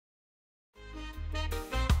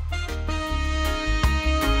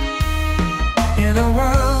In a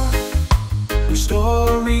world where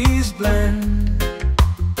stories blend,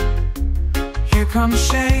 here comes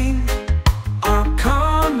Shane, our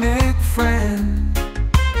comic friend,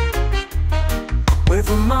 with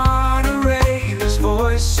a moderator's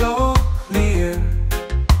voice so clear.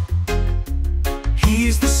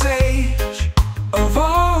 He's the sage of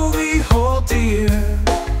all we hold dear.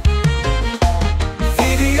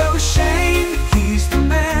 VideoShane, he's the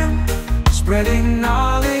man, spreading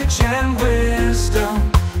knowledge and wisdom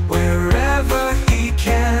wherever he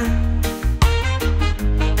can.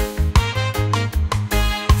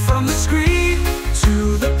 From the screen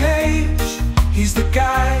to the page, he's the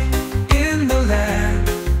guide in the land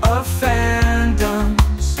of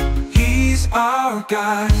fandoms. He's our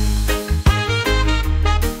guide.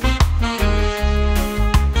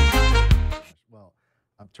 Well,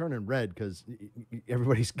 I'm turning red because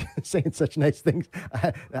everybody's saying such nice things.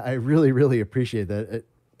 I really, really appreciate that. It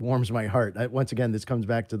warms my heart. Once again, this comes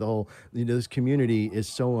back to the whole, this community is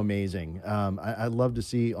so amazing. I love to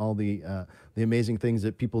see all the amazing things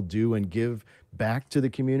that people do and give back to the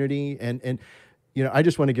community. And I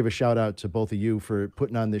just want to give a shout out to both of you for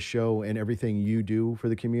putting on this show and everything you do for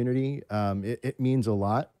the community. It means a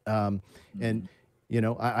lot. And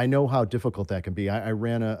I know how difficult that can be. I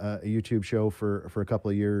ran a YouTube show for a couple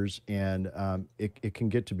of years, and it can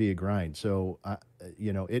get to be a grind. So,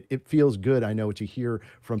 it feels good, I know, to hear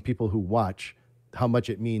from people who watch how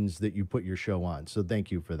much it means that you put your show on. So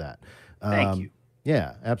thank you for that. Thank you.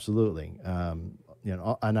 Yeah, absolutely. And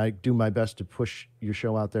I do my best to push your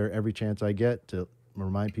show out there every chance I get to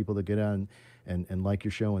remind people to get on and like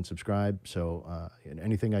your show and subscribe. So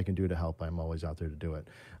anything I can do to help, I'm always out there to do it.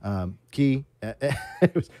 Key,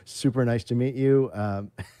 it was super nice to meet you.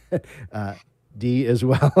 D as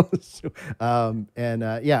well.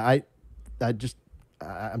 Yeah,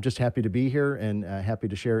 I'm just happy to be here and happy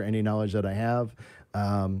to share any knowledge that I have.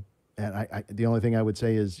 And the only thing I would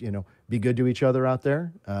say is, be good to each other out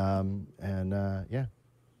there. Yeah.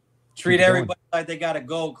 Treat everybody like they got a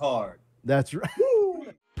gold card. That's right.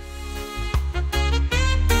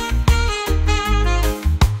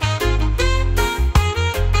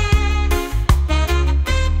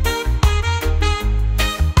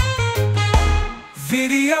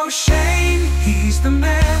 VideoShane, he's the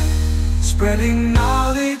man, spreading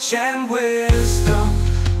knowledge and wisdom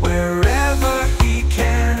wherever he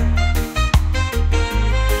can.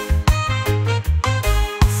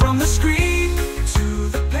 From the screen to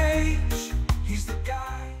the page, he's the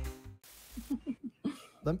guy.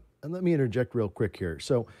 Let me interject real quick here.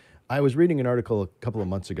 So I was reading an article a couple of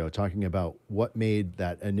months ago talking about what made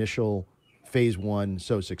that initial phase one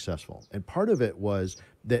so successful. And part of it was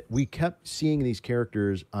that we kept seeing these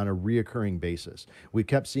characters on a reoccurring basis. We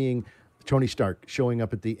kept seeing Tony Stark showing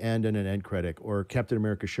up at the end in an end credit, or Captain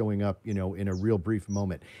America showing up, in a real brief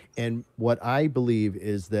moment. And what I believe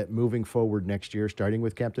is that moving forward next year, starting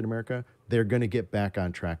with Captain America, they're going to get back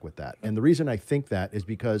on track with that. And the reason I think that is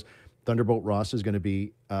because Thunderbolt Ross is going to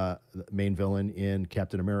be the main villain in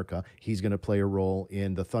Captain America. He's going to play a role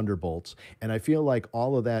in the Thunderbolts. And I feel like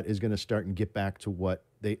all of that is going to start and get back to what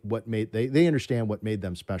they understand what made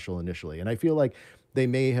them special initially. And I feel like they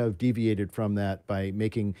may have deviated from that by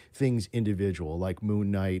making things individual, like Moon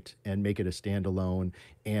Knight, and make it a standalone.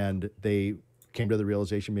 And they came to the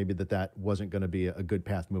realization maybe that wasn't going to be a good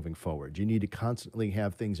path moving forward. You need to constantly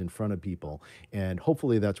have things in front of people. And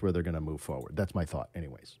hopefully that's where they're going to move forward. That's my thought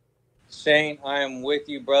anyways. Shane, I am with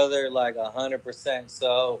you, brother, like 100%.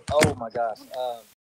 So, oh my gosh.